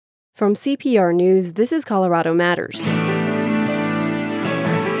From CPR News, this is Colorado Matters.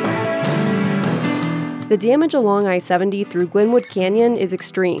 The damage along I-70 through Glenwood Canyon is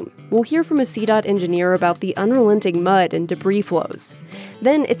extreme. We'll hear from a CDOT engineer about the unrelenting mud and debris flows.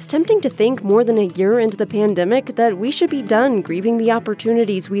 Then, it's tempting to think more than a year into the pandemic that we should be done grieving the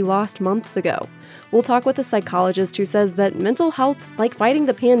opportunities we lost months ago. We'll talk with a psychologist who says that mental health, like fighting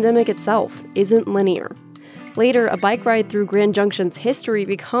the pandemic itself, isn't linear. Later, a bike ride through Grand Junction's history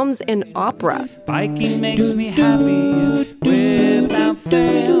becomes an opera. Biking makes me happy without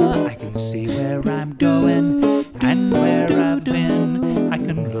fail. I can see where I'm going and where I've been. I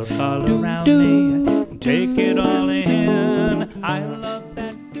can look all around me and take it all in. I love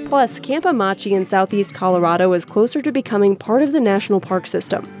that feeling. Plus, Camp Amache in southeast Colorado is closer to becoming part of the national park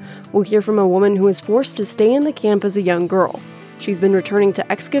system. We'll hear from a woman who was forced to stay in the camp as a young girl. She's been returning to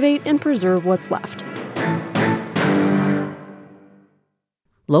excavate and preserve what's left.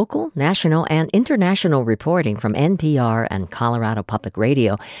 Local, national, and international reporting from NPR and Colorado Public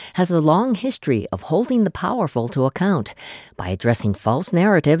Radio has a long history of holding the powerful to account by addressing false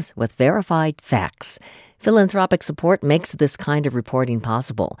narratives with verified facts. Philanthropic support makes this kind of reporting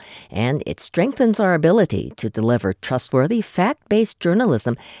possible, and it strengthens our ability to deliver trustworthy, fact-based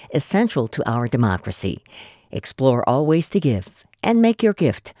journalism essential to our democracy. Explore all ways to give and make your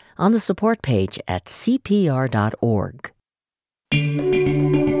gift on the support page at cpr.org.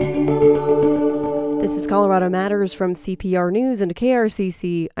 This is Colorado Matters from CPR News and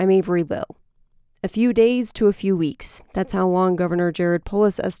KRCC. I'm Avery Lill. A few days to a few weeks. That's how long Governor Jared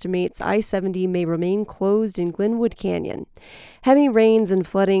Polis estimates I-70 may remain closed in Glenwood Canyon. Heavy rains and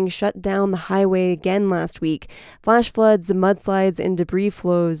flooding shut down the highway again last week. Flash floods, mudslides, and debris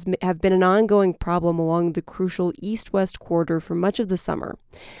flows have been an ongoing problem along the crucial east-west corridor for much of the summer.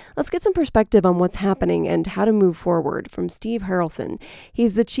 Let's get some perspective on what's happening and how to move forward from Steve Harrelson.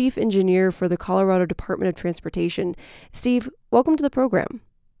 He's the chief engineer for the Colorado Department of Transportation. Steve, welcome to the program.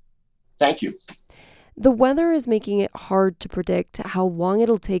 Thank you. The weather is making it hard to predict how long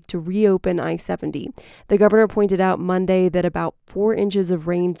it'll take to reopen I-70. The governor pointed out Monday that about 4 inches of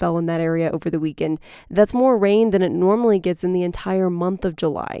rain fell in that area over the weekend. That's more rain than it normally gets in the entire month of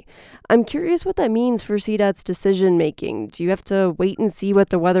July. I'm curious what that means for CDOT's decision making. Do you have to wait and see what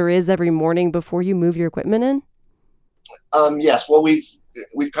the weather is every morning before you move your equipment in? Yes. Well,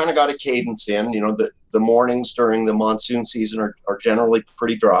 we've kind of got a cadence in. You know, the mornings during the monsoon season are generally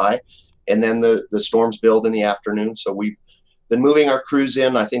pretty dry. And then the storms build in the afternoon. So we've been moving our crews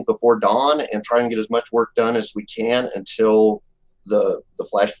in, I think, before dawn and trying to get as much work done as we can until the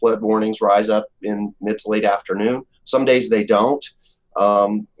flash flood warnings rise up in mid to late afternoon. Some days they don't.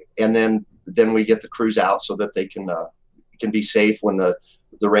 And then we get the crews out so that they can be safe when the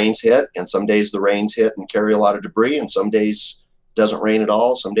rains hit. And some days the rains hit and carry a lot of debris. And some days it doesn't rain at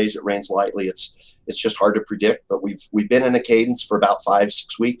all. Some days it rains lightly. It's just hard to predict. But we've been in a cadence for about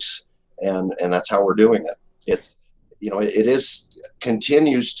 5-6 weeks. And that's how we're doing it. It's, you know,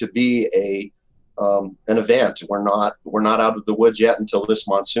 continues to be an event. We're not out of the woods yet until this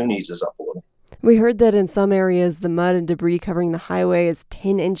monsoon eases up a little. We heard that in some areas the mud and debris covering the highway is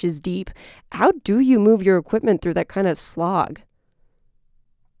 10 inches deep. How do you move your equipment through that kind of slog?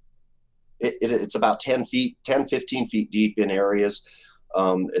 It's about 10, 15 feet deep in areas.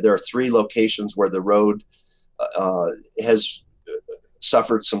 There are 3 locations where the road has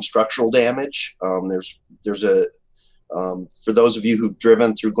suffered some structural damage. There's a for those of you who've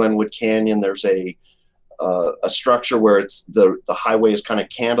driven through Glenwood Canyon, there's a structure where it's the highway is kind of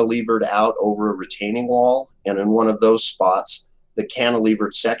cantilevered out over a retaining wall, and in one of those spots, the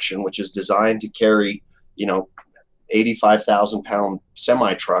cantilevered section, which is designed to carry 85,000 pound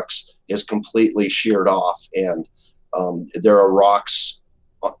semi trucks, is completely sheared off, and there are rocks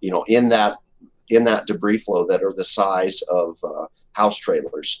in that debris flow that are the size of house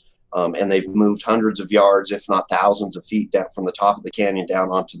trailers. And they've moved hundreds of yards, if not thousands of feet down from the top of the canyon down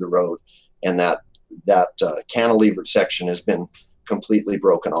onto the road. And that cantilevered section has been completely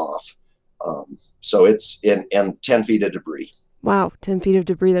broken off. So it's and 10 feet of debris. Wow, 10 feet of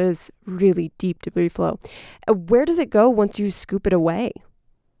debris. That is really deep debris flow. Where does it go once you scoop it away?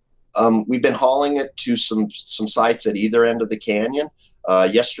 We've been hauling it to some sites at either end of the canyon.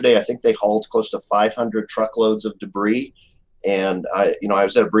 Yesterday, I think they hauled close to 500 truckloads of debris. And I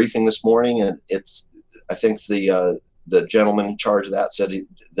was at a briefing this morning, and I think the gentleman in charge of that said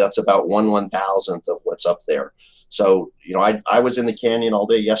that's about 1/1000th of what's up there. So, I was in the canyon all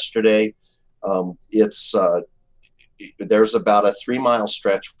day yesterday. There's about a 3-mile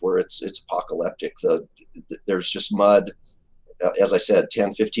stretch where it's apocalyptic. There's just mud, as I said,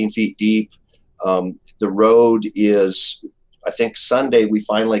 10, 15 feet deep. The road is I think Sunday we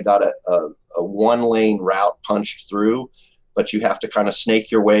finally got a one-lane route punched through, but you have to kind of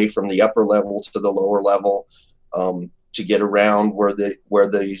snake your way from the upper level to the lower level to get around where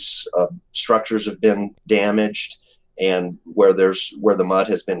these structures have been damaged and where the mud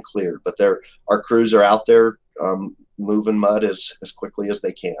has been cleared. But our crews are out there moving mud as quickly as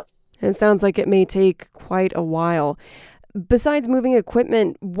they can. It sounds like it may take quite a while. Besides moving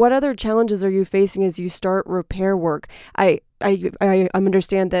equipment, what other challenges are you facing as you start repair work? I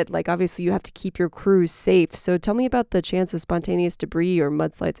understand that, like, obviously you have to keep your crews safe. So tell me about the chance of spontaneous debris or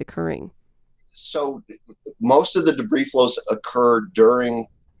mudslides occurring. So most of the debris flows occur during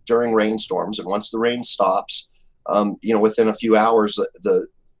rainstorms, and once the rain stops, within a few hours the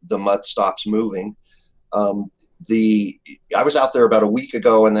mud stops moving. I was out there about a week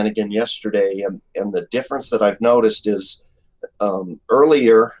ago and then again yesterday, and the difference that I've noticed is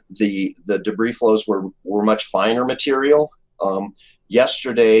earlier the debris flows were much finer material.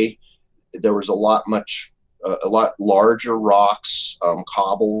 Yesterday there was a lot larger rocks,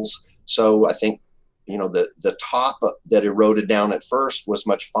 cobbles. So I think the top that eroded down at first was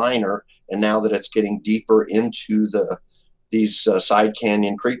much finer, and now that it's getting deeper into these side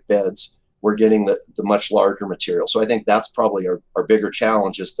canyon creek beds, we're getting the much larger material. So I think that's probably our bigger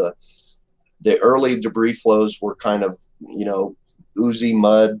challenge is the early debris flows were kind of, oozy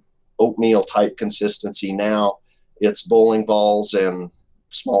mud, oatmeal type consistency. Now it's bowling balls and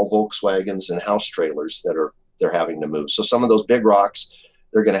small Volkswagens and house trailers that they're having to move. So some of those big rocks,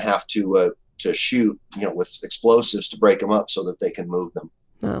 they're going to have to shoot, with explosives to break them up so that they can move them.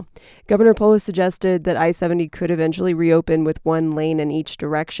 Oh. Governor Polis suggested that I-70 could eventually reopen with one lane in each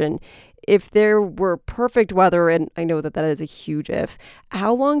direction. If there were perfect weather, and I know that is a huge if,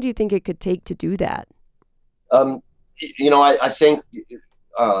 how long do you think it could take to do that? I think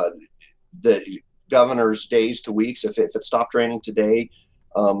the governor's days to weeks, if it stopped raining today,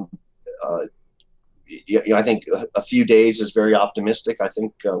 I think a few days is very optimistic. I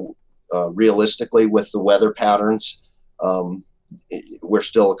think realistically with the weather patterns, we're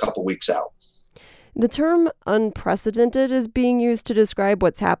still a couple weeks out. The term unprecedented is being used to describe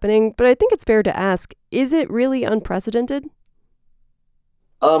what's happening, but I think it's fair to ask, is it really unprecedented?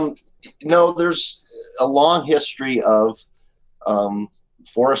 No, there's a long history of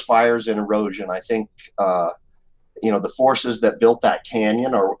forest fires and erosion. I think, the forces that built that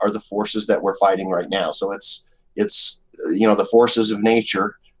canyon are the forces that we're fighting right now. So it's the forces of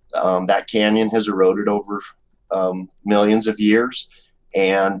nature. That canyon has eroded over millions of years,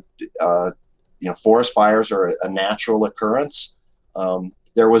 and forest fires are a natural occurrence.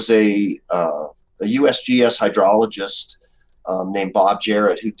 There was a USGS hydrologist named Bob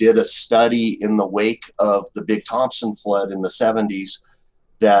Jarrett who did a study in the wake of the Big Thompson flood in the 70s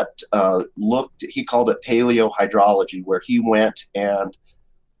that he called it paleohydrology, where he went and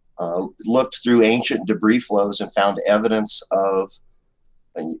looked through ancient debris flows and found evidence of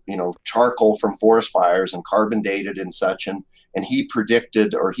charcoal from forest fires and carbon dated and such, and he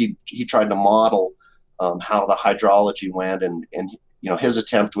predicted, or he tried to model how the hydrology went, and his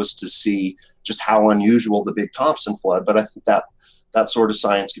attempt was to see just how unusual the Big Thompson flood. But I think that sort of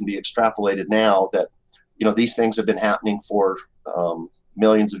science can be extrapolated now that these things have been happening for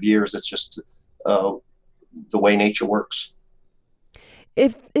millions of years. It's just the way nature works.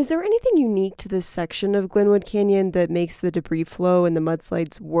 Is there anything unique to this section of Glenwood Canyon that makes the debris flow and the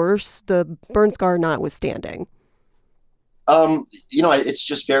mudslides worse, the burn scar notwithstanding? It's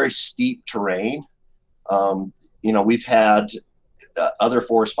just very steep terrain. We've had other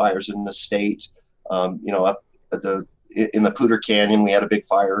forest fires in the state. Up in the Poudre Canyon, we had a big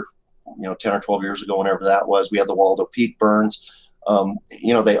fire, 10 or 12 years ago, whenever that was. We had the Waldo Peak burns.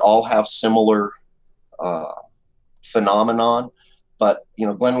 They all have similar phenomenon. But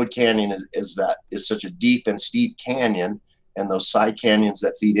Glenwood Canyon is such a deep and steep canyon, and those side canyons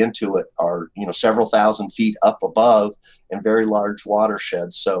that feed into it are several thousand feet up above and very large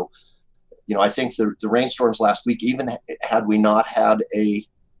watersheds. So I think the rainstorms last week, even had we not had a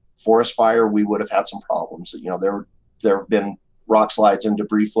forest fire, we would have had some problems. There have been rock slides and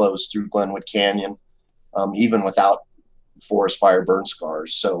debris flows through Glenwood Canyon, even without forest fire burn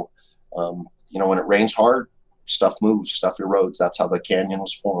scars. So when it rains hard, stuff moves, stuff erodes. That's how the canyon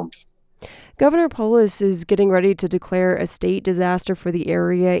was formed. Governor Polis is getting ready to declare a state disaster for the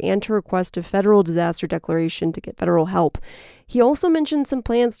area and to request a federal disaster declaration to get federal help. He also mentioned some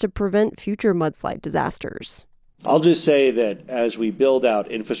plans to prevent future mudslide disasters. I'll just say that as we build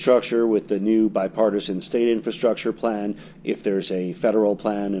out infrastructure with the new bipartisan state infrastructure plan, if there's a federal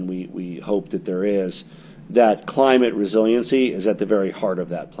plan, and we hope that there is, that climate resiliency is at the very heart of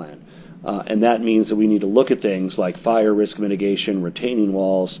that plan. And that means that we need to look at things like fire risk mitigation, retaining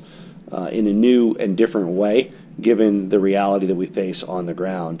walls, in a new and different way, given the reality that we face on the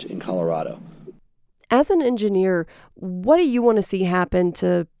ground in Colorado. As an engineer, what do you want to see happen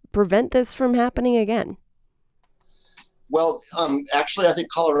to prevent this from happening again? Well, actually, I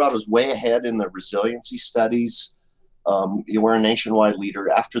think Colorado's way ahead in the resiliency studies. We're a nationwide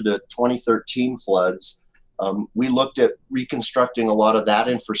leader. After the 2013 floods, we looked at reconstructing a lot of that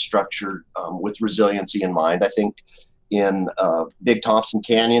infrastructure with resiliency in mind. I think in Big Thompson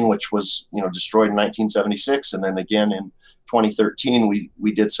Canyon, which was destroyed in 1976, and then again in 2013,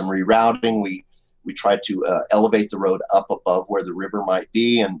 we did some rerouting. We tried to elevate the road up above where the river might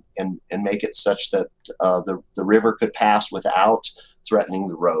be and make it such that the river could pass without threatening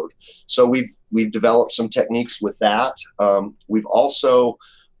the road. So we've developed some techniques with that. We've also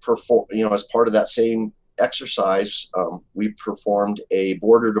performed, as part of that same exercise, we performed a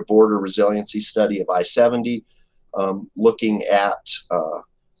border-to-border resiliency study of I-70, looking at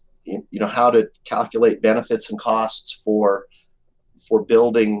how to calculate benefits and costs for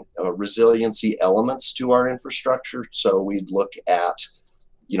building resiliency elements to our infrastructure. So we'd look at,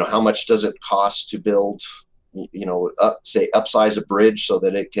 how much does it cost to build, upsize a bridge so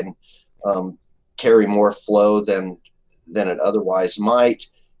that it can carry more flow than it otherwise might.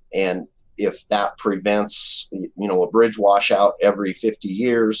 And if that prevents, a bridge washout every 50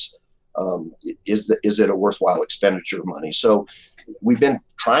 years, is it a worthwhile expenditure of money? So we've been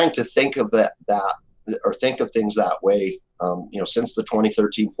trying to think of think of things that way, since the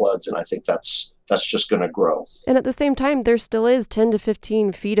 2013 floods, and I think that's just going to grow. And at the same time, there still is 10 to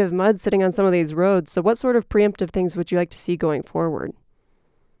 15 feet of mud sitting on some of these roads. So what sort of preemptive things would you like to see going forward?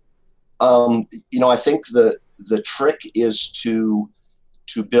 I think the trick is to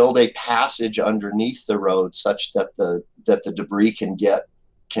build a passage underneath the road such that the debris can get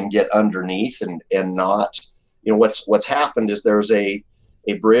underneath and not, what's happened is there's a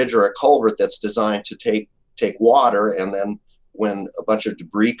bridge or a culvert that's designed to take water, and then when a bunch of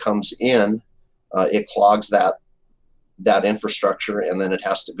debris comes in, it clogs that infrastructure, and then it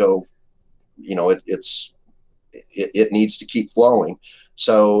has to go, it needs to keep flowing.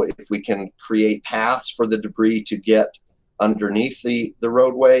 So if we can create paths for the debris to get underneath the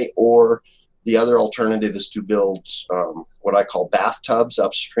roadway, or the other alternative is to build what I call bathtubs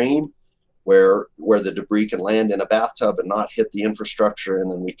upstream, where the debris can land in a bathtub and not hit the infrastructure,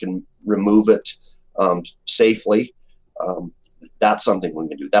 and then we can remove it safely. That's something we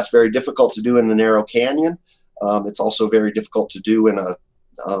can do. That's very difficult to do in the narrow canyon. It's also very difficult to do in a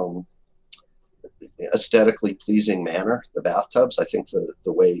aesthetically pleasing manner. The bathtubs, I think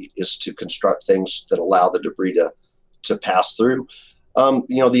the way is to construct things that allow the debris to pass through.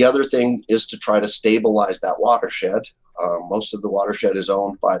 The other thing is to try to stabilize that watershed. Most of the watershed is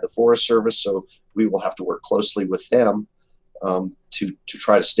owned by the Forest Service, so we will have to work closely with them to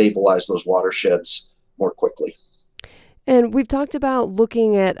try to stabilize those watersheds more quickly. And we've talked about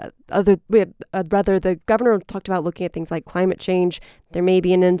looking at the governor talked about looking at things like climate change. There may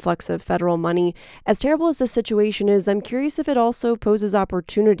be an influx of federal money. As terrible as the situation is, I'm curious if it also poses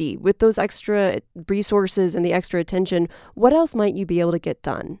opportunity. With those extra resources and the extra attention, what else might you be able to get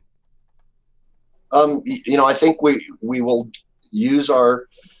done? I think we will use the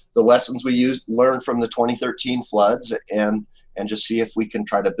lessons we learned from the 2013 floods and just see if we can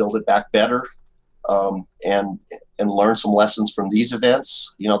try to build it back better, and learn some lessons from these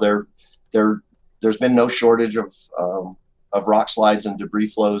events. There's been no shortage of rock slides and debris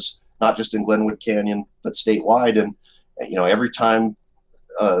flows, not just in Glenwood Canyon, but statewide. And every time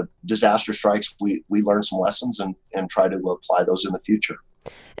disaster strikes, we learn some lessons and try to apply those in the future.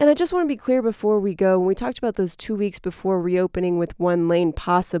 And I just want to be clear before we go, when we talked about those 2 weeks before reopening with one lane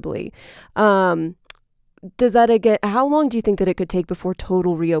possibly, how long do you think that it could take before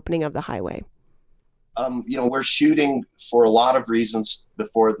total reopening of the highway? We're shooting for a lot of reasons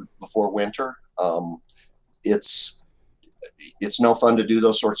before winter. It's no fun to do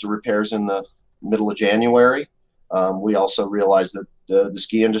those sorts of repairs in the middle of January. We also realize that the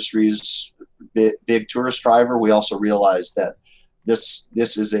ski industry is big tourist driver. We also realize that this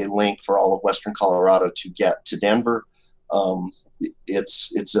is a link for all of Western Colorado to get to Denver.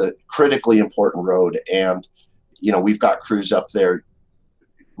 It's a critically important road, and we've got crews up there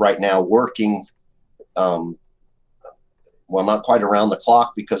right now working. Not quite around the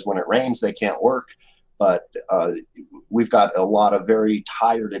clock, because when it rains they can't work, but we've got a lot of very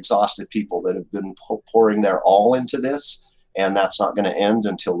tired, exhausted people that have been pouring their all into this, and that's not going to end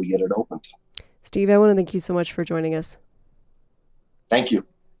until we get it opened. Steve, I want to thank you so much for joining us. Thank you.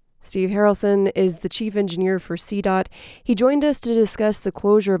 Steve Harrelson is the chief engineer for CDOT. He joined us to discuss the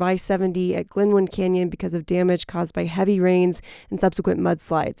closure of I-70 at Glenwood Canyon because of damage caused by heavy rains and subsequent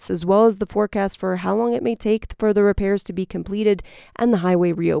mudslides, as well as the forecast for how long it may take for the repairs to be completed and the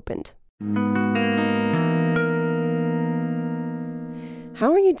highway reopened.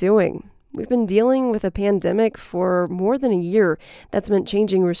 How are you doing? We've been dealing with a pandemic for more than a year. That's meant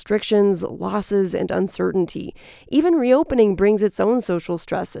changing restrictions, losses, and uncertainty. Even reopening brings its own social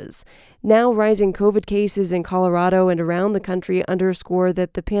stresses. Now, rising COVID cases in Colorado and around the country underscore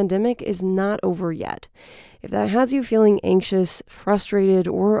that the pandemic is not over yet. If that has you feeling anxious, frustrated,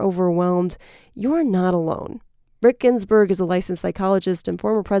 or overwhelmed, you're not alone. Rick Ginsburg is a licensed psychologist and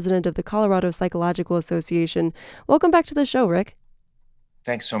former president of the Colorado Psychological Association. Welcome back to the show, Rick.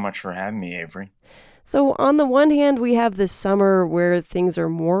 Thanks so much for having me, Avery. So on the one hand, we have this summer where things are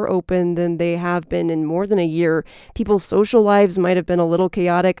more open than they have been in more than a year. People's social lives might have been a little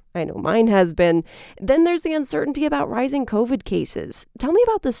chaotic. I know mine has been. Then there's the uncertainty about rising COVID cases. Tell me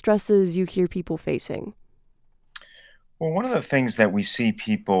about the stresses you hear people facing. Well, one of the things that we see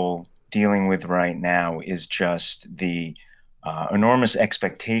people dealing with right now is just the enormous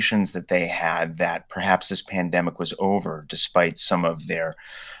expectations that they had that perhaps this pandemic was over, despite some of their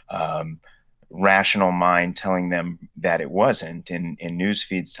rational mind telling them that it wasn't, and news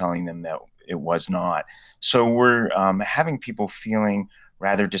feeds telling them that it was not. So we're having people feeling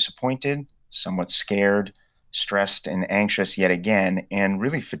rather disappointed, somewhat scared, stressed and anxious yet again, and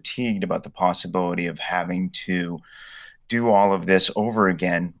really fatigued about the possibility of having to do all of this over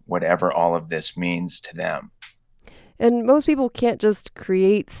again, whatever all of this means to them. And most people can't just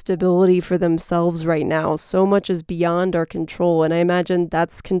create stability for themselves right now. So much is beyond our control. And I imagine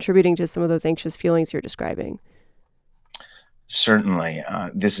that's contributing to some of those anxious feelings you're describing. Certainly.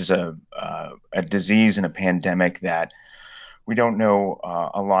 This is a disease and a pandemic that we don't know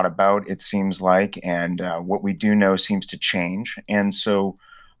a lot about, it seems like. And what we do know seems to change. And so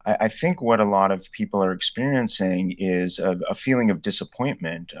I think what a lot of people are experiencing is a feeling of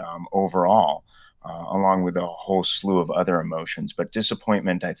disappointment overall. Along with a whole slew of other emotions. But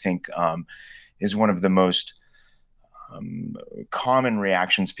disappointment, I think, is one of the most common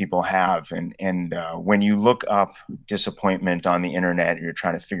reactions people have. And when you look up disappointment on the internet, you're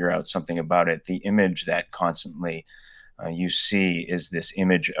trying to figure out something about it, the image that constantly you see is this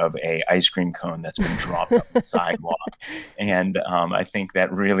image of a ice cream cone that's been dropped on the sidewalk. And I think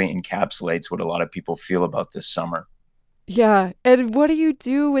that really encapsulates what a lot of people feel about this summer. Yeah. And what do you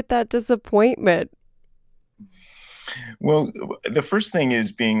do with that disappointment? Well, the first thing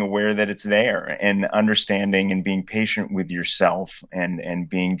is being aware that it's there and understanding and being patient with yourself and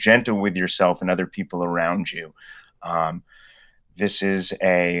being gentle with yourself and other people around you. This is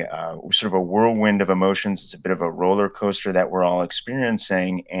a sort of a whirlwind of emotions. It's a bit of a roller coaster that we're all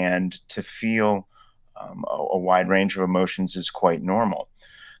experiencing. And to feel a wide range of emotions is quite normal.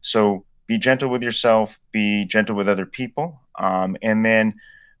 So be gentle with yourself, be gentle with other people, and then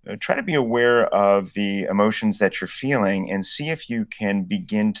try to be aware of the emotions that you're feeling and see if you can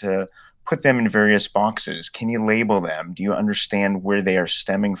begin to put them in various boxes. Can you label them? Do you understand where they are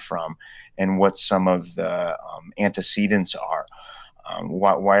stemming from and what some of the antecedents are?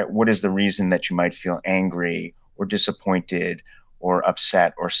 What is the reason that you might feel angry or disappointed or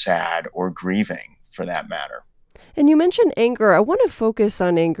upset or sad or grieving for that matter? And you mentioned anger. I want to focus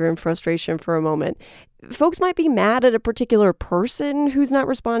on anger and frustration for a moment. Folks might be mad at a particular person who's not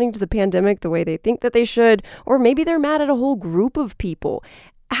responding to the pandemic the way they think that they should, or maybe they're mad at a whole group of people.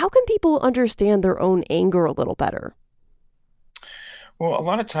 How can people understand their own anger a little better? Well, a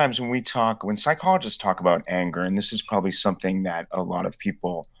lot of times when psychologists talk about anger, and this is probably something that a lot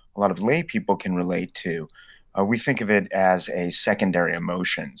of lay people can relate to, we think of it as a secondary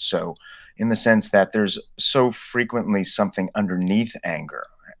emotion. So in the sense that there's so frequently something underneath anger.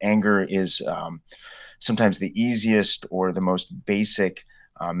 Anger is sometimes the easiest or the most basic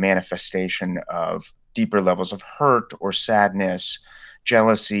manifestation of deeper levels of hurt or sadness,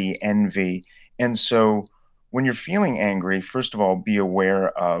 jealousy, envy. And so when you're feeling angry, first of all, be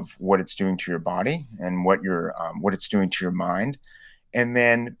aware of what it's doing to your body and what it's doing to your mind. And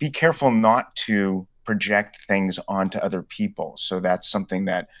then be careful not to project things onto other people. So that's something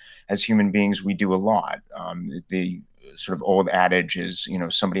that as human beings, we do a lot. The sort of old adage is,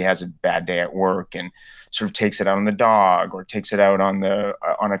 somebody has a bad day at work and sort of takes it out on the dog or takes it out on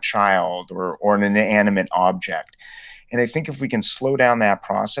a child or an inanimate object. And I think if we can slow down that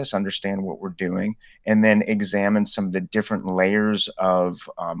process, understand what we're doing, and then examine some of the different layers of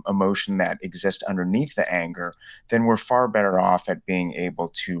emotion that exist underneath the anger, then we're far better off at being able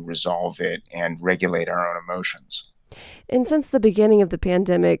to resolve it and regulate our own emotions. And since the beginning of the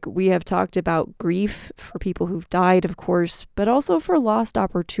pandemic, we have talked about grief for people who've died, of course, but also for lost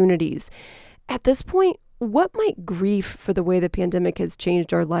opportunities. At this point, what might grief for the way the pandemic has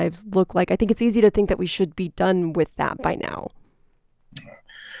changed our lives look like? I think it's easy to think that we should be done with that by now.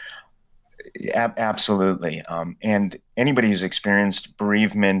 Absolutely. And anybody who's experienced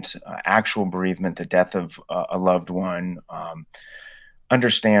bereavement, actual bereavement, the death of a loved one,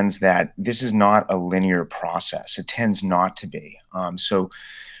 understands that this is not a linear process. It tends not to be. So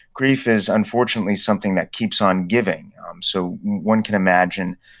grief is unfortunately something that keeps on giving. So one can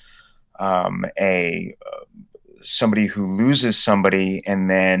imagine somebody who loses somebody, and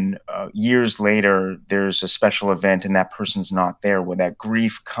then years later there's a special event and that person's not there, where that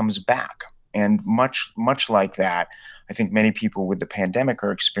grief comes back. And much like that, I think many people with the pandemic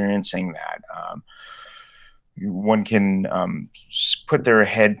are experiencing that. One can put their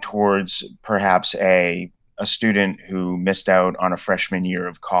head towards perhaps a student who missed out on a freshman year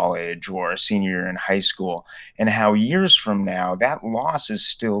of college or a senior year in high school, and how years from now that loss is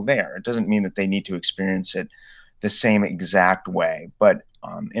still there. It doesn't mean that they need to experience it the same exact way, but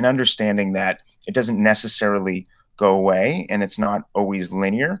in understanding that it doesn't necessarily go away and it's not always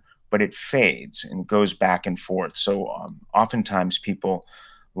linear, but it fades and goes back and forth. So oftentimes people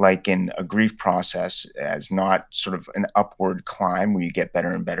liken a grief process as not sort of an upward climb where you get better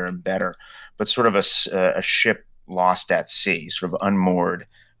and better and better, but sort of a ship lost at sea, sort of unmoored,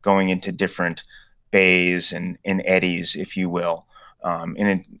 going into different bays and eddies, if you will,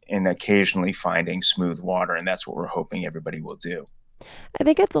 and occasionally finding smooth water. And that's what we're hoping everybody will do. I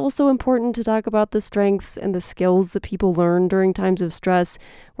think it's also important to talk about the strengths and the skills that people learn during times of stress.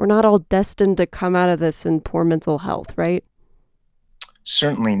 We're not all destined to come out of this in poor mental health, right?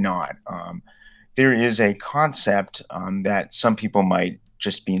 Certainly not. There is a concept that some people might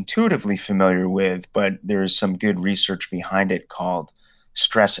just be intuitively familiar with, but there's some good research behind it called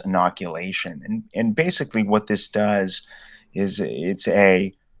stress inoculation. And basically what this does is it's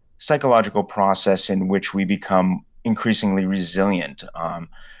a psychological process in which we become increasingly resilient.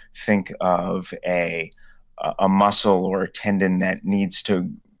 Think of a muscle or a tendon that needs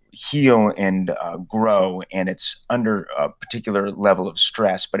to heal and grow, and it's under a particular level of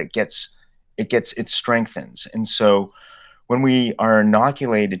stress, but it strengthens. And so when we are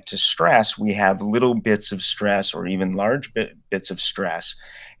inoculated to stress, we have little bits of stress or even large bits of stress.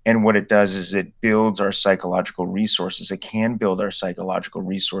 And what it does is it builds our psychological resources. It can build our psychological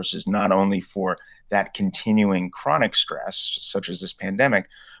resources not only for that continuing chronic stress, such as this pandemic,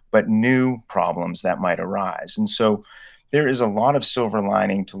 but new problems that might arise. And so there is a lot of silver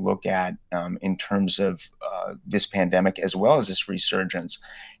lining to look at in terms of this pandemic as well as this resurgence.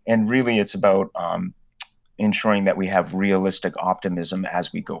 And really, it's about ensuring that we have realistic optimism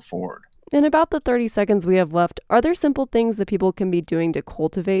as we go forward. In about the 30 seconds we have left, are there simple things that people can be doing to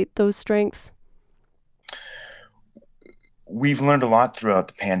cultivate those strengths? We've learned a lot throughout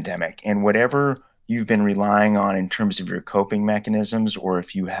the pandemic, and whatever you've been relying on in terms of your coping mechanisms, or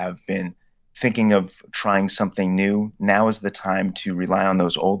if you have been thinking of trying something new, now is the time to rely on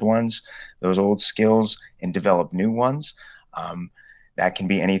those old ones, those old skills, and develop new ones. That can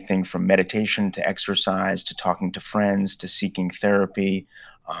be anything from meditation to exercise to talking to friends to seeking therapy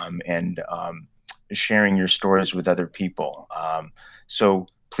and sharing your stories with other people. So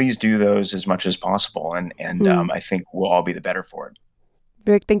please do those as much as possible, and I think we'll all be the better for it.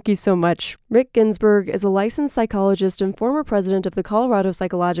 Rick, thank you so much. Rick Ginsberg is a licensed psychologist and former president of the Colorado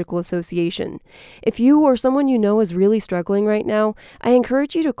Psychological Association. If you or someone you know is really struggling right now, I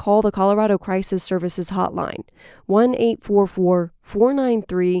encourage you to call the Colorado Crisis Services hotline,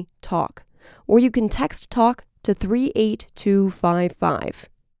 1-844-493-TALK, or you can text TALK to 38255.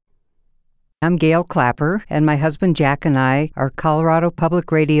 I'm Gail Clapper, and my husband Jack and I are Colorado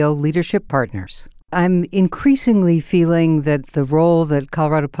Public Radio leadership partners. I'm increasingly feeling that the role that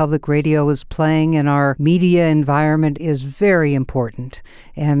Colorado Public Radio is playing in our media environment is very important,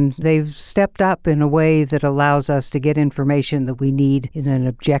 and they've stepped up in a way that allows us to get information that we need in an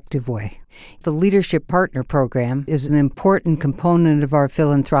objective way. The Leadership Partner Program is an important component of our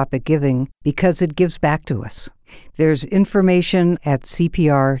philanthropic giving because it gives back to us. There's information at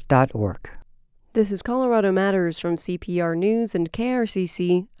cpr.org. This is Colorado Matters from CPR News and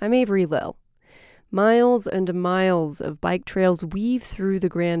KRCC. I'm Avery Lill. Miles and miles of bike trails weave through the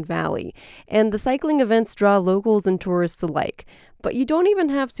Grand Valley, and the cycling events draw locals and tourists alike. But you don't even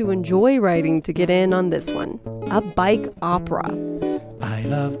have to enjoy riding to get in on this one, a bike opera. I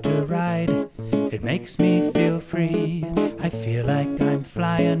love to ride, it makes me feel free. I feel like I'm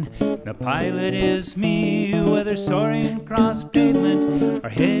flying, the pilot is me. Whether soaring across pavement or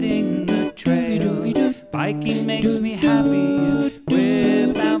hitting the trail, bike Biking makes me happy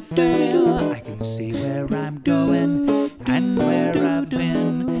without fail. I can see where I'm going and where I've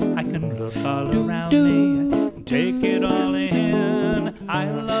been. I can look all around me and take it all in. I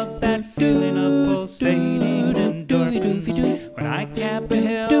love that feeling of pulsating endorphins when I camp a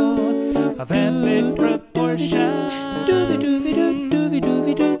hill of epic proportions.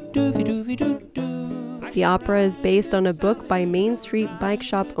 The opera is based on a book by Main Street Bike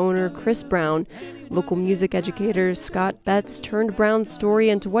Shop owner Chris Brown. Local music educator Scott Betts turned Brown's story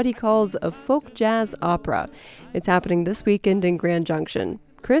into what he calls a folk jazz opera. It's happening this weekend in Grand Junction.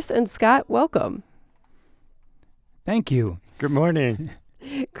 Chris and Scott, welcome. Thank you. Good morning.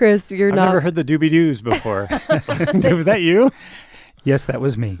 Chris, I've never heard the Doobie-Doos before. Was that you? Yes, that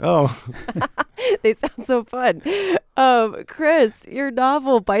was me. Oh. They sound so fun. Chris, your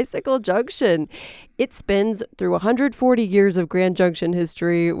novel, Bicycle Junction, it spins through 140 years of Grand Junction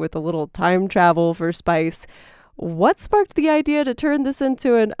history with a little time travel for spice. What sparked the idea to turn this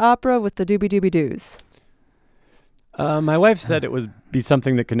into an opera with the Doobie-Doobie-Doos? My wife said it would be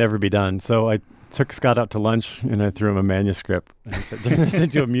something that could never be done, so I took Scott out to lunch and I threw him a manuscript and I said, turn this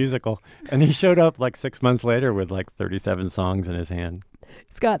into a musical. And he showed up like 6 months later with like 37 songs in his hand.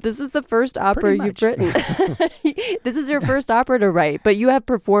 Scott, this is the first opera you've written. This is your first opera to write, but you have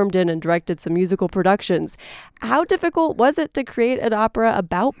performed in and directed some musical productions. How difficult was it to create an opera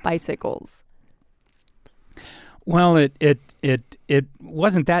about bicycles? Well, it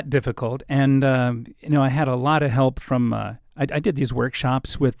wasn't that difficult, and I had a lot of help from. I did these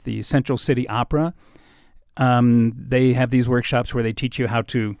workshops with the Central City Opera. They have these workshops where they teach you how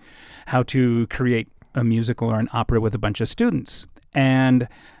to create a musical or an opera with a bunch of students, and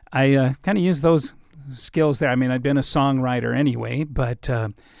I kind of used those skills there. I mean, I'd been a songwriter anyway, but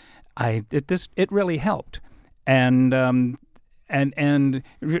it really helped, and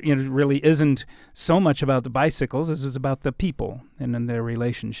it really isn't so much about the bicycles. This is about the people and their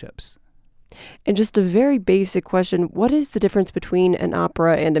relationships. And just a very basic question, what is the difference between an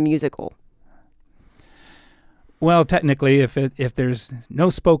opera and a musical? Well, technically, if there's no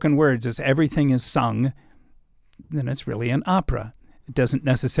spoken words, as everything is sung, then it's really an opera. It doesn't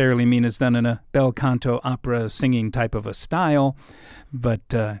necessarily mean it's done in a bel canto opera singing type of a style, but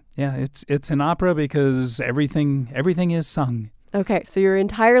it's an opera because everything is sung. Okay, so you're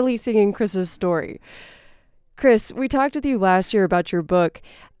entirely singing Chris's story. Chris, we talked with you last year about your book.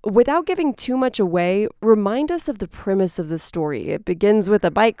 Without giving too much away, remind us of the premise of the story. It begins with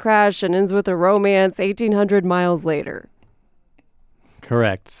a bike crash and ends with a romance 1,800 miles later.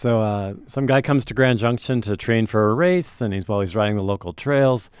 Correct. So some guy comes to Grand Junction to train for a race, and while he's riding the local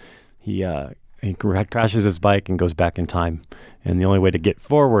trails, he crashes his bike and goes back in time. And the only way to get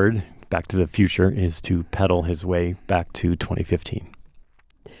forward, back to the future, is to pedal his way back to 2015.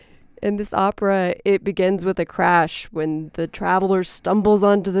 In this opera, it begins with a crash when the traveler stumbles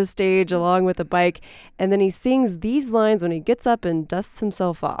onto the stage along with a bike, and then he sings these lines when he gets up and dusts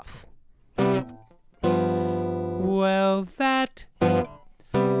himself off. Well, that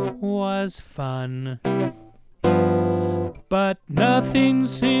was fun, but nothing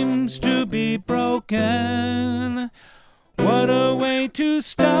seems to be broken. What a way to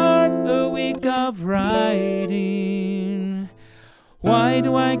start a week of riding. Why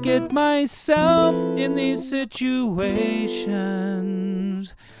do I get myself in these situations?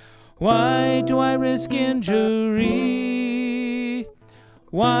 Why do I risk injury?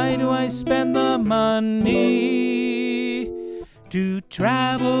 Why do I spend the money to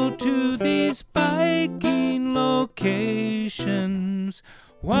travel to these biking locations?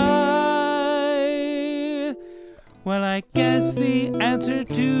 Why? Well, I guess the answer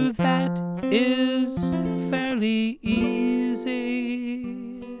to that is fairly easy.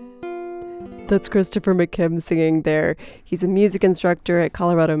 That's Christopher McKim singing there. He's a music instructor at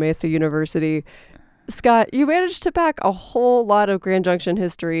Colorado Mesa University. Scott, you managed to pack a whole lot of Grand Junction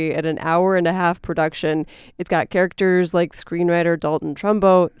history at an hour-and-a-half production. It's got characters like screenwriter Dalton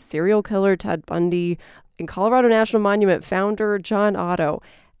Trumbo, serial killer Ted Bundy, and Colorado National Monument founder John Otto.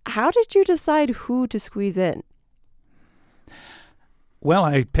 How did you decide who to squeeze in? Well,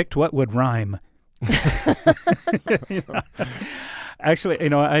 I picked what would rhyme. Actually,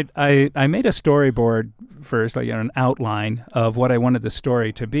 I made a storyboard first, like an outline of what I wanted the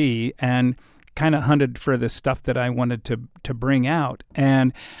story to be, and kind of hunted for the stuff that I wanted to bring out.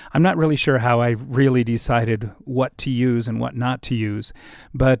 And I'm not really sure how I really decided what to use and what not to use,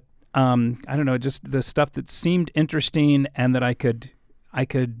 but I don't know, just the stuff that seemed interesting and that I could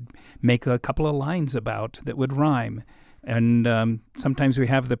make a couple of lines about that would rhyme. And sometimes we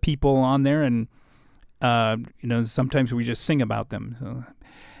have the people on there, and sometimes we just sing about them. So,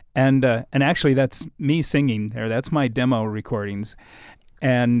 And actually, that's me singing there. That's my demo recordings.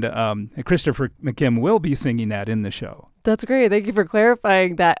 And Christopher McKim will be singing that in the show. That's great. Thank you for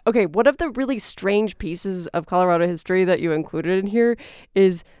clarifying that. Okay, one of the really strange pieces of Colorado history that you included in here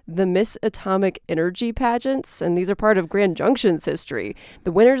is the Miss Atomic Energy pageants, and these are part of Grand Junction's history.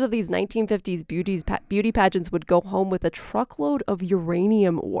 The winners of these 1950s beauty pageants would go home with a truckload of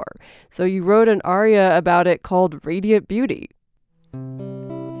uranium ore. So you wrote an aria about it called Radiant Beauty.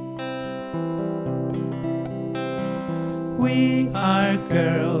 We are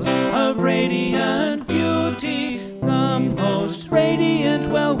girls of radiant beauty, the most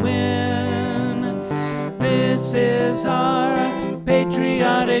radiant will win. This is our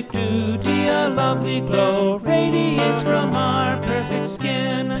patriotic duty, a lovely glow radiates from our perfect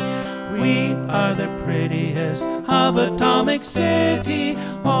skin. We are the prettiest of Atomic City,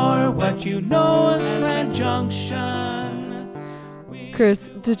 or what you know as Grand Junction.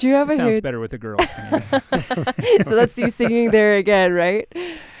 Chris, did you have a Sounds hand? better with the girls singing. So that's you singing there again, right?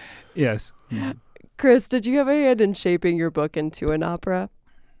 Yes. Chris, did you have a hand in shaping your book into an opera?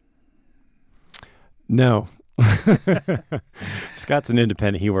 No. Scott's an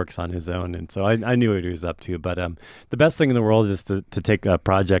independent. He works on his own, and so I knew what he was up to. But the best thing in the world is to take a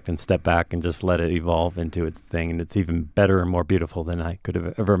project and step back and just let it evolve into its thing, and it's even better and more beautiful than I could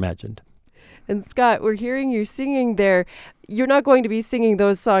have ever imagined. And Scott, we're hearing you singing there. You're not going to be singing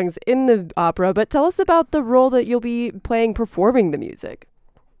those songs in the opera, but tell us about the role that you'll be playing performing the music.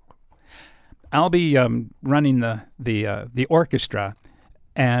 I'll be running the orchestra,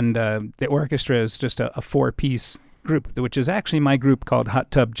 and the orchestra is just a 4-piece group, which is actually my group called Hot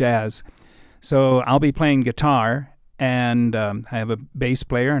Tub Jazz. So I'll be playing guitar, and I have a bass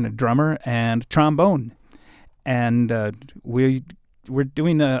player and a drummer and trombone, and we're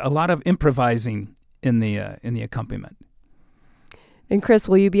doing a lot of improvising in the accompaniment. And Chris,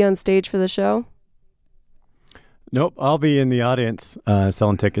 will you be on stage for the show? Nope, I'll be in the audience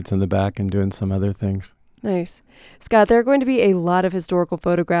selling tickets in the back and doing some other things. Nice. Scott, there are going to be a lot of historical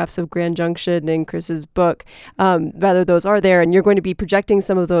photographs of Grand Junction in Chris's book. Rather, those are there, and you're going to be projecting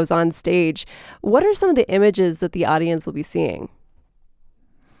some of those on stage. What are some of the images that the audience will be seeing?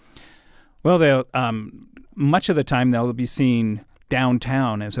 Well, they'll much of the time they'll be seeing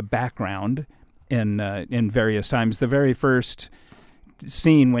downtown as a background in various times. The very first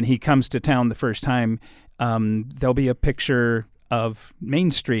scene when he comes to town the first time, there'll be a picture of Main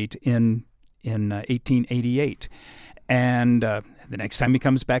Street in 1888. And the next time he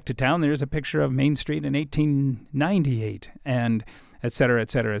comes back to town, there's a picture of Main Street in 1898, and et cetera, et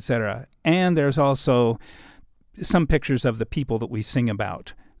cetera, et cetera. And there's also some pictures of the people that we sing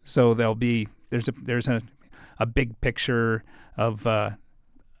about. So there's a big picture of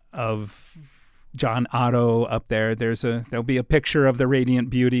John Otto up there. There'll be a picture of the Radiant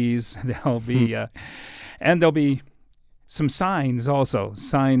Beauties. There'll be and there'll be some signs also,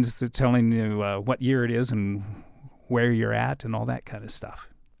 signs that telling you what year it is and where you're at and all that kind of stuff.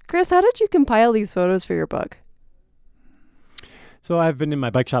 Chris, how did you compile these photos for your book? So I've been in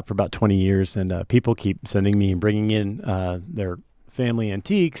my bike shop for about 20 years, and people keep sending me and bringing in their family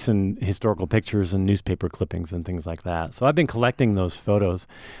antiques and historical pictures and newspaper clippings and things like that. So I've been collecting those photos.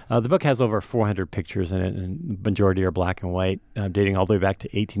 The book has over 400 pictures in it, and the majority are black and white, dating all the way back to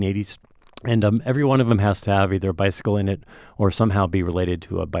 1880s. And every one of them has to have either a bicycle in it or somehow be related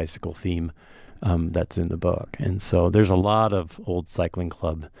to a bicycle theme that's in the book. And so there's a lot of old cycling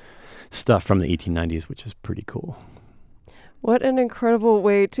club stuff from the 1890s, which is pretty cool. What an incredible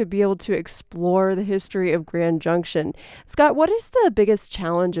way to be able to explore the history of Grand Junction. Scott, what is the biggest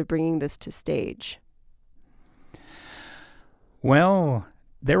challenge of bringing this to stage? Well,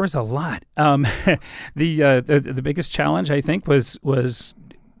 there was a lot. The biggest challenge, I think, was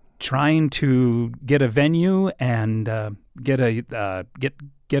trying to get a venue and get a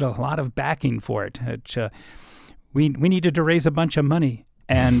lot of backing for it. We needed to raise a bunch of money.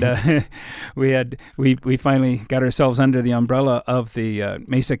 And we finally got ourselves under the umbrella of the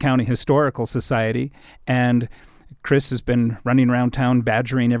Mesa County Historical Society, and Chris has been running around town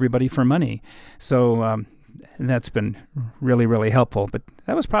badgering everybody for money. So that's been really, really helpful. But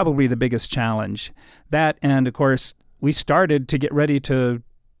that was probably the biggest challenge. That, and of course, we started to get ready to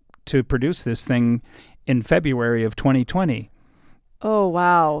produce this thing in February of 2020. Oh,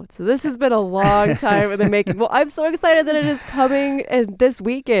 wow. So this has been a long time in the making. Well, I'm so excited that it is coming this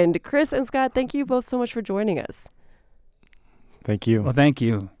weekend. Chris and Scott, thank you both so much for joining us. Thank you. Well, thank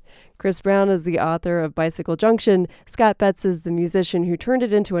you. Chris Brown is the author of Bicycle Junction. Scott Betts is the musician who turned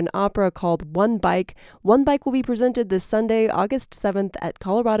it into an opera called One Bike. One Bike will be presented this Sunday, August 7th at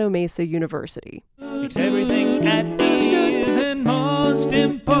Colorado Mesa University. It's everything at ease and most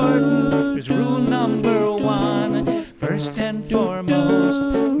important.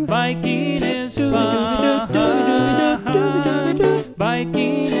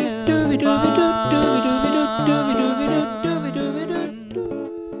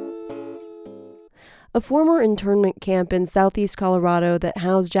 a former internment camp in southeast Colorado that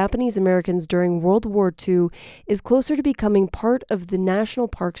housed Japanese Americans during World War II is closer to becoming part of the national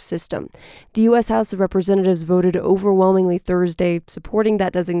park system. The U.S. House of Representatives voted overwhelmingly Thursday, supporting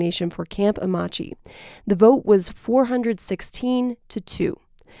that designation for Camp Amachi. The vote was 416 to 2.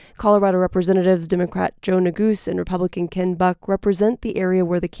 Colorado Representatives Democrat Joe Neguse and Republican Ken Buck represent the area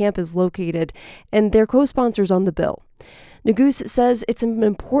where the camp is located, and they're co-sponsors on the bill. Neguse says it's an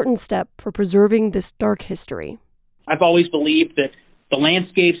important step for preserving this dark history. I've always believed that the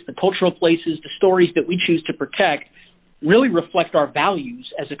landscapes, the cultural places, the stories that we choose to protect really reflect our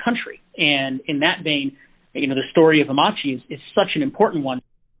values as a country. And in that vein, the story of Amachi is such an important one.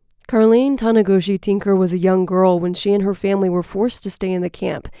 Carlene Tanagoshi Tinker was a young girl when she and her family were forced to stay in the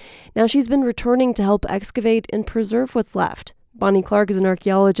camp. Now she's been returning to help excavate and preserve what's left. Bonnie Clark is an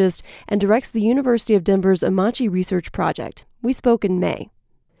archaeologist and directs the University of Denver's Amachi Research Project. We spoke in May.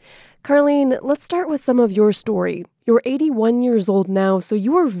 Carlene, let's start with some of your story. You're 81 years old now, so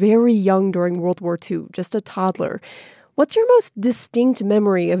you were very young during World War II, just a toddler. What's your most distinct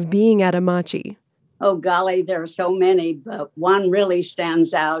memory of being at Amachi? Oh, golly, there are so many, but one really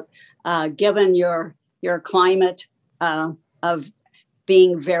stands out, given your climate of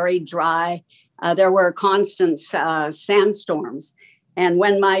being very dry. There were constant sandstorms. And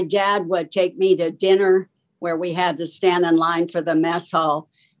when my dad would take me to dinner, where we had to stand in line for the mess hall,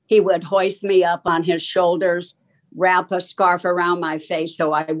 he would hoist me up on his shoulders, wrap a scarf around my face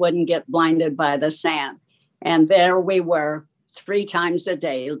so I wouldn't get blinded by the sand. And there we were 3 times a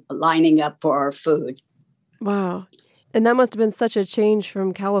day lining up for our food. Wow. And that must have been such a change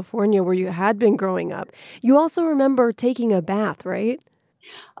from California where you had been growing up. You also remember taking a bath, right?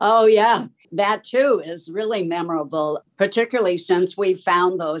 Oh, yeah. That, too, is really memorable, particularly since we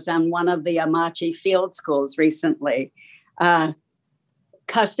found those on one of the Amachi field schools recently.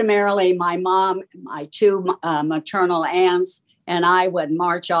 Customarily, my mom, my 2 maternal aunts, and I would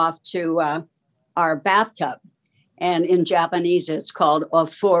march off to our bathtub. And in Japanese, it's called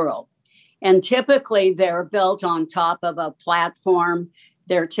ofuro. And typically, they're built on top of a platform.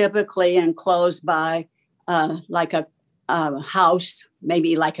 They're typically enclosed by like a house,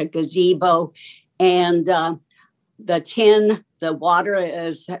 maybe like a gazebo. And the water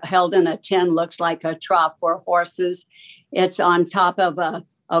is held in a tin, looks like a trough for horses. It's on top of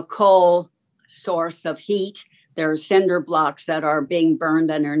a coal source of heat. There are cinder blocks that are being burned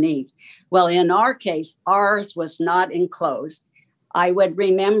underneath. Well, in our case, ours was not enclosed. I would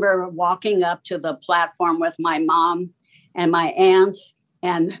remember walking up to the platform with my mom and my aunts,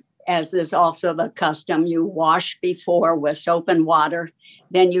 and as is also the custom, you wash before with soap and water,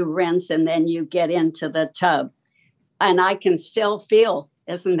 then you rinse, and then you get into the tub. And I can still feel,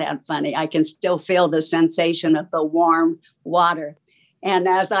 isn't that funny? I can still feel the sensation of the warm water. And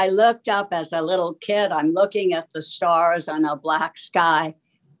as I looked up as a little kid, I'm looking at the stars on a black sky.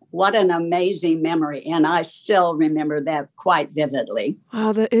 What an amazing memory. And I still remember that quite vividly.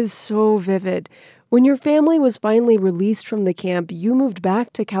 Wow, that is so vivid. When your family was finally released from the camp, you moved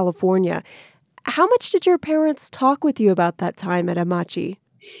back to California. How much did your parents talk with you about that time at Amachi?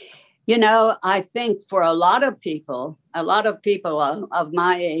 I think for a lot of people of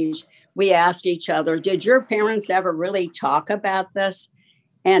my age, we ask each other, did your parents ever really talk about this?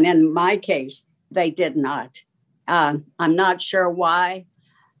 And in my case, they did not. I'm not sure why.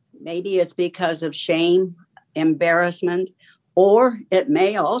 Maybe it's because of shame, embarrassment, or it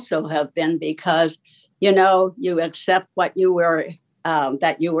may also have been because, you accept what you were,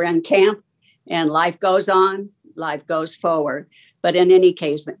 that you were in camp, and life goes on, life goes forward. But in any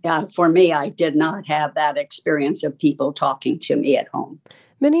case, for me, I did not have that experience of people talking to me at home.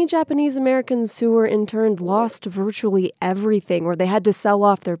 Many Japanese Americans who were interned lost virtually everything, or they had to sell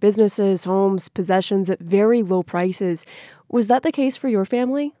off their businesses, homes, possessions at very low prices. Was that the case for your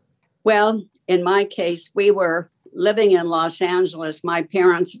family? Well, in my case, we were living in Los Angeles. My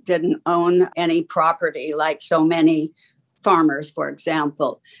parents didn't own any property like so many farmers, for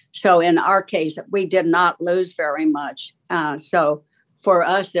example. So in our case, we did not lose very much. So for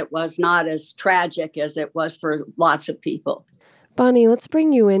us, it was not as tragic as it was for lots of people. Bonnie, let's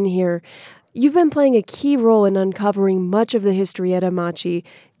bring you in here. You've been playing a key role in uncovering much of the history at Amachi.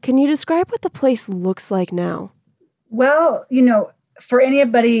 Can you describe what the place looks like now? Well, for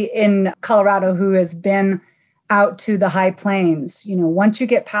anybody in Colorado who has been out to the high plains, once you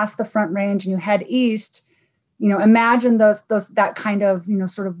get past the Front Range and you head east, imagine that kind of,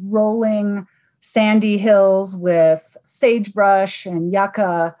 sort of rolling sandy hills with sagebrush and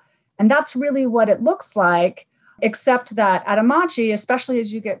yucca. And that's really what it looks like, except that at Amachi, especially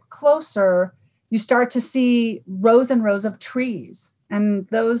as you get closer, you start to see rows and rows of trees. And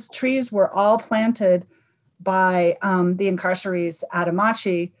those trees were all planted by the incarcerees at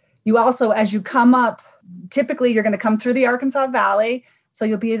Amache. You also, as you come up, typically you're going to come through the Arkansas Valley. So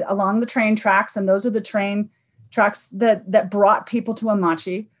you'll be along the train tracks, and those are the train tracks that brought people to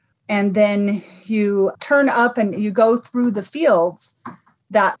Amache. And then you turn up and you go through the fields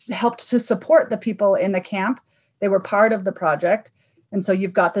that helped to support the people in the camp. They were part of the project. And so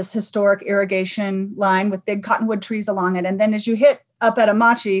you've got this historic irrigation line with big cottonwood trees along it. And then as you hit up at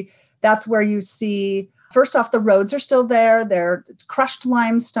Amache, that's where you see, first off, the roads are still there. They're crushed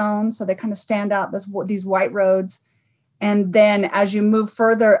limestone, so they kind of stand out, these white roads. And then as you move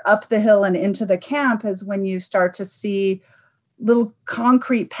further up the hill and into the camp is when you start to see little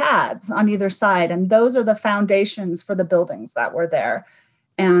concrete pads on either side. And those are the foundations for the buildings that were there.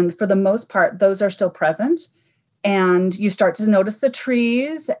 And for the most part, those are still present. And you start to notice the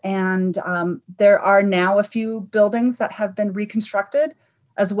trees. And there are now a few buildings that have been reconstructed,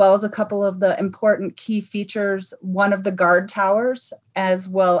 as well as a couple of the important key features, one of the guard towers, as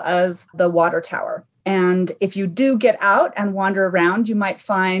well as the water tower. And if you do get out and wander around, you might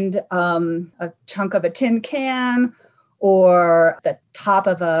find a chunk of a tin can or the top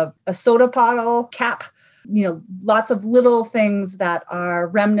of a soda bottle cap, lots of little things that are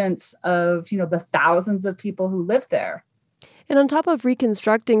remnants of, the thousands of people who live there. And on top of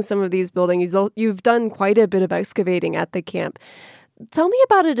reconstructing some of these buildings, you've done quite a bit of excavating at the camp. Tell me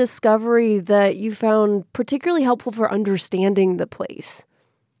about a discovery that you found particularly helpful for understanding the place.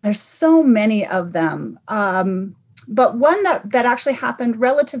 There's so many of them. But one that actually happened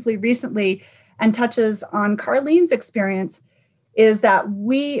relatively recently and touches on Carlene's experience is that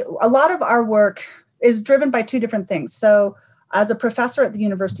a lot of our work is driven by two different things. So as a professor at the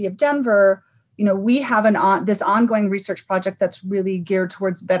University of Denver, we have this ongoing research project that's really geared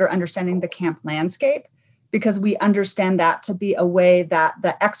towards better understanding the camp landscape, because we understand that to be a way that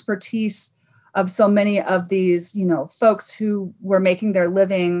the expertise of so many of these, folks who were making their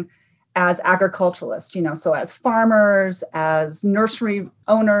living as agriculturalists, so as farmers, as nursery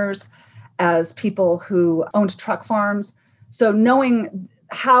owners, as people who owned truck farms. So knowing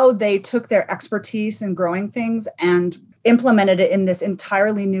how they took their expertise in growing things and implemented it in this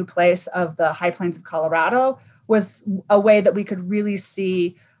entirely new place of the high plains of Colorado was a way that we could really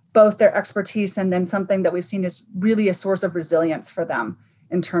see both their expertise and then something that we've seen is really a source of resilience for them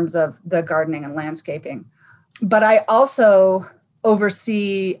in terms of the gardening and landscaping. But I also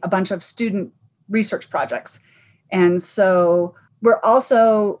oversee a bunch of student research projects. And so we're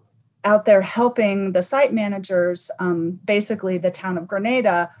also out there helping the site managers, basically the town of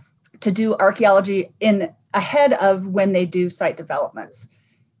Grenada, to do archaeology ahead of when they do site developments.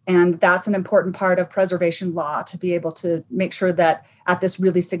 And that's an important part of preservation law, to be able to make sure that at this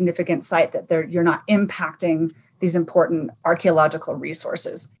really significant site that you're not impacting these important archaeological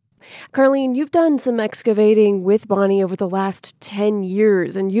resources. Carlene, you've done some excavating with Bonnie over the last 10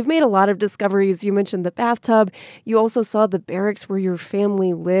 years, and you've made a lot of discoveries. You mentioned the bathtub. You also saw the barracks where your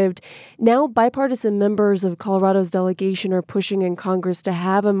family lived. Now, bipartisan members of Colorado's delegation are pushing in Congress to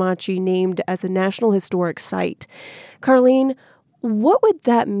have Amache named as a National Historic Site. Carlene, what would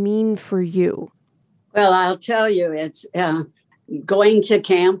that mean for you? Well, I'll tell you, it's going to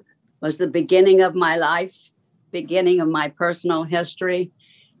camp was the beginning of my life, beginning of my personal history.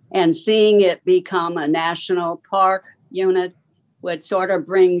 And seeing it become a national park unit would sort of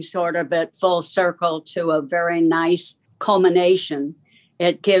bring it full circle to a very nice culmination.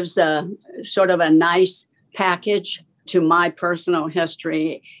 It gives a sort of a nice package to my personal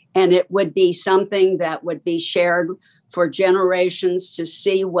history. And it would be something that would be shared for generations to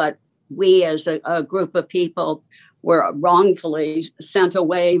see what we as a group of people were wrongfully sent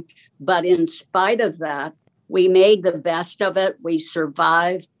away. But in spite of that, we made the best of it. We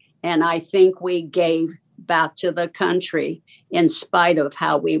survived. And I think we gave back to the country in spite of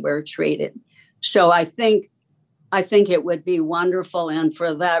how we were treated. So I think it would be wonderful. And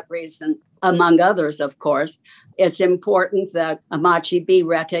for that reason, among others, of course, it's important that Amache be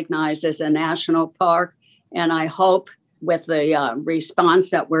recognized as a national park. And I hope with the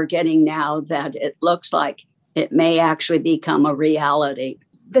response that we're getting now that it looks like it may actually become a reality.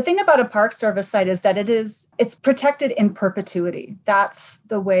 The thing about a Park Service site is that it's protected in perpetuity. That's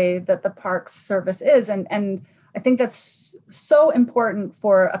the way that the Park Service is. And I think that's so important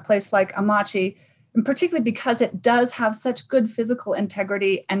for a place like Amache, and particularly because it does have such good physical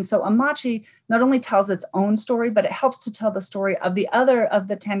integrity. And so Amache not only tells its own story, but it helps to tell the story of the other of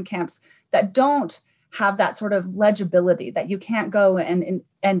the 10 camps that don't have that sort of legibility, that you can't go and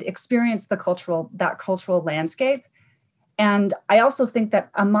experience that cultural landscape. And I also think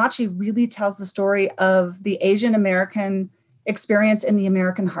that Amache really tells the story of the Asian American experience in the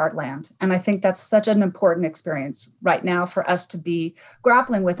American heartland. And I think that's such an important experience right now for us to be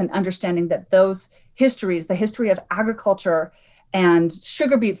grappling with and understanding that those histories, the history of agriculture and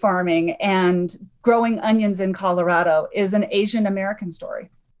sugar beet farming and growing onions in Colorado, is an Asian American story.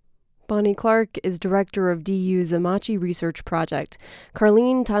 Bonnie Clark is director of DU's Amachi Research Project.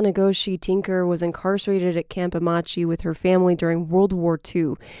 Carlene Tanagoshi Tinker was incarcerated at Camp Amachi with her family during World War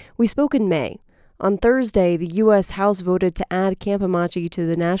II. We spoke in May. On Thursday, the U.S. House voted to add Camp Amachi to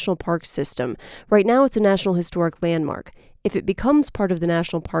the National Park System. Right now, it's a National Historic Landmark. If it becomes part of the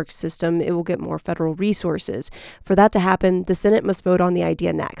National Park System, it will get more federal resources. For that to happen, the Senate must vote on the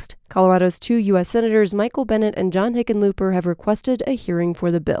idea next. Colorado's 2 U.S. Senators, Michael Bennet and John Hickenlooper, have requested a hearing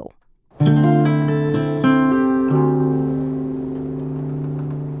for the bill.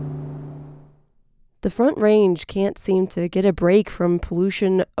 The Front Range can't seem to get a break from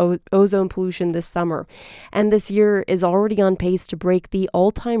ozone pollution this summer, and this year is already on pace to break the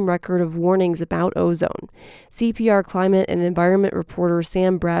all-time record of warnings about ozone. CPR climate and environment reporter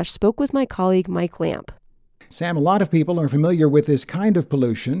Sam Brash spoke with my colleague Mike Lamp. Sam, a lot of people are familiar with this kind of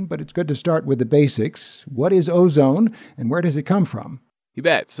pollution, but it's good to start with the basics. What is ozone, and where does it come from? You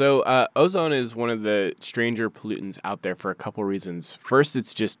bet. So ozone is one of the stranger pollutants out there for a couple reasons. First,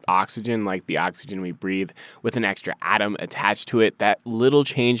 it's just oxygen, like the oxygen we breathe, with an extra atom attached to it. That little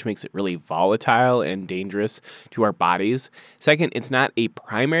change makes it really volatile and dangerous to our bodies. Second, it's not a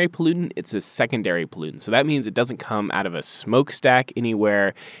primary pollutant, it's a secondary pollutant. So that means it doesn't come out of a smokestack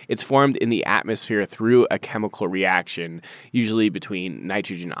anywhere. It's formed in the atmosphere through a chemical reaction, usually between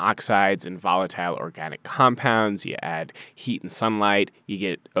nitrogen oxides and volatile organic compounds. You add heat and sunlight, you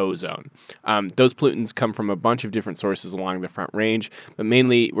get ozone. Those pollutants come from a bunch of different sources along the Front Range, but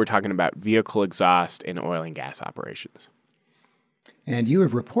mainly we're talking about vehicle exhaust and oil and gas operations. And you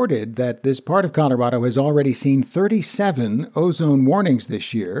have reported that this part of Colorado has already seen 37 ozone warnings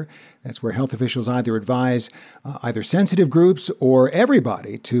this year. That's where health officials either advise either sensitive groups or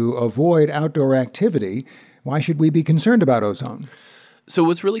everybody to avoid outdoor activity. Why should we be concerned about ozone? So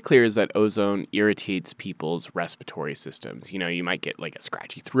what's really clear is that ozone irritates people's respiratory systems. You know, you might get like a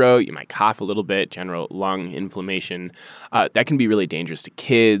scratchy throat, you might cough a little bit, general lung inflammation. That can be really dangerous to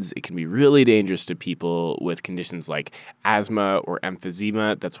kids. It can be really dangerous to people with conditions like asthma or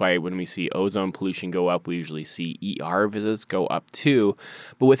emphysema. That's why when we see ozone pollution go up, we usually see ER visits go up too.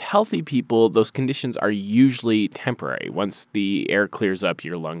 But with healthy people, those conditions are usually temporary. Once the air clears up,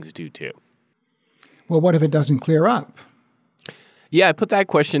 your lungs do too. Well, what if it doesn't clear up? Yeah, I put that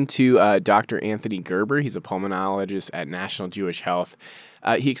question to Dr. Anthony Gerber. He's a pulmonologist at National Jewish Health.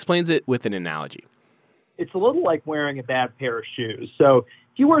 He explains it with an analogy. It's a little like wearing a bad pair of shoes. So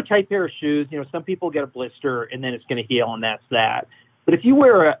if you wear a tight pair of shoes, you know, some people get a blister and then it's going to heal and that's that. But if you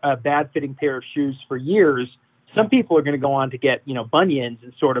wear a bad fitting pair of shoes for years, some people are going to go on to get, you know, bunions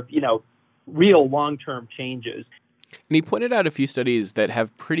and sort of, you know, real long-term changes. And he pointed out a few studies that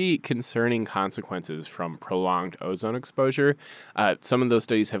have pretty concerning consequences from prolonged ozone exposure. Some of those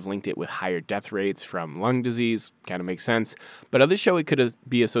studies have linked it with higher death rates from lung disease, kind of makes sense. But others show it could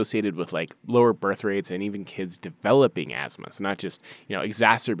be associated with like lower birth rates and even kids developing asthma. So not just, you know,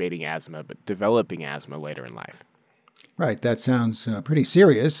 exacerbating asthma, but developing asthma later in life. Right, that sounds pretty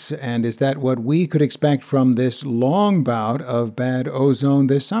serious. And is that what we could expect from this long bout of bad ozone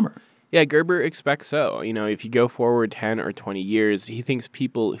this summer? Yeah, Gerber expects so. You know, if you go forward 10 or 20 years, he thinks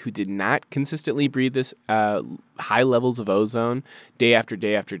people who did not consistently breathe this high levels of ozone day after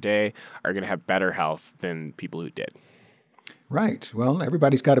day after day are going to have better health than people who did. Right. Well,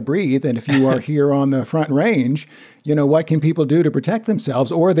 everybody's got to breathe. And if you are here on the Front Range, you know, what can people do to protect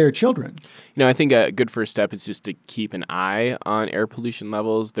themselves or their children? You know, I think a good first step is just to keep an eye on air pollution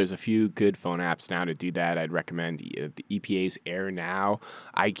levels. There's a few good phone apps now to do that. I'd recommend the EPA's Air Now.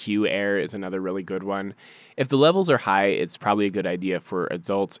 IQ Air is another really good one. If the levels are high, it's probably a good idea for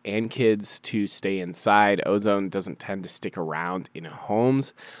adults and kids to stay inside. Ozone doesn't tend to stick around in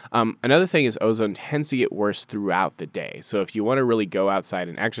homes. Another thing is ozone tends to get worse throughout the day. So if you want to really go outside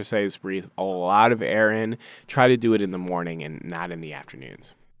and exercise, breathe a lot of air in, try to do it in the morning and not in the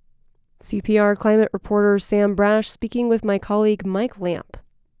afternoons. CPR climate reporter Sam Brash speaking with my colleague Mike Lamp.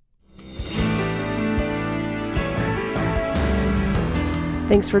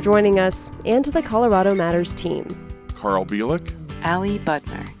 Thanks for joining us and to the Colorado Matters team. Carl Bielik, Allie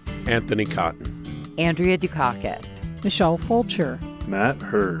Budner, Anthony Cotton, Andrea Dukakis, Michelle Fulcher, Matt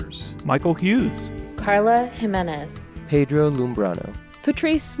Hers, Michael Hughes, Carla Jimenez, Pedro Lumbrano,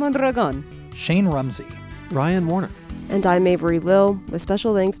 Patrice Mondragon, Shane Rumsey, Ryan Warner. And I'm Avery Lill, with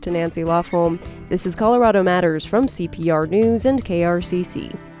special thanks to Nancy Lofholm. This is Colorado Matters from CPR News and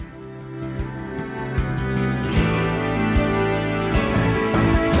KRCC.